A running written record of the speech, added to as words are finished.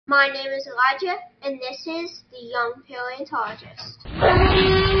My name is Elijah, and this is the Young Paleontologist.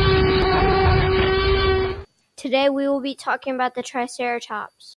 Today we will be talking about the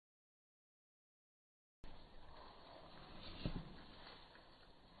Triceratops.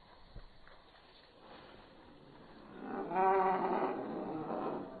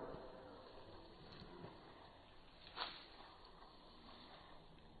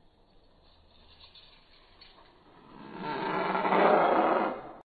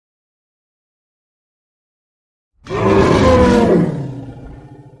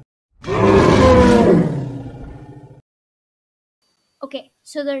 Okay,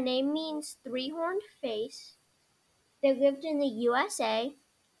 so their name means three-horned face. They lived in the USA.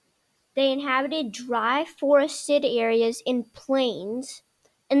 They inhabited dry forested areas in plains,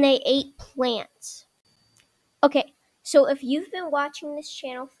 and they ate plants. Okay, so if you've been watching this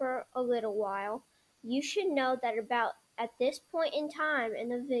channel for a little while, you should know that about at this point in time in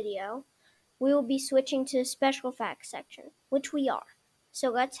the video, we will be switching to the special facts section, which we are. So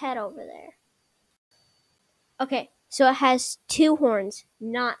let's head over there. Okay, so it has two horns,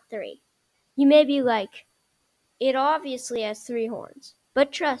 not three. You may be like, it obviously has three horns,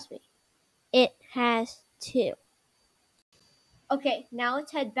 but trust me, it has two. Okay, now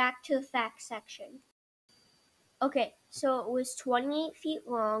let's head back to the facts section. Okay, so it was 28 feet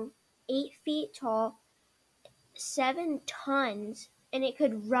long, 8 feet tall, 7 tons, and it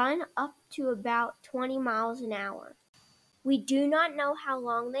could run up to about 20 miles an hour. We do not know how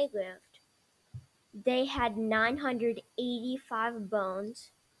long they lived. They had 985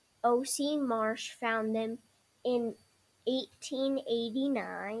 bones. O.C. Marsh found them in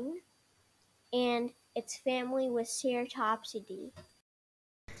 1889, and its family was Ceratopsidae.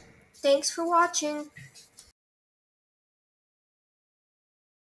 Thanks for watching.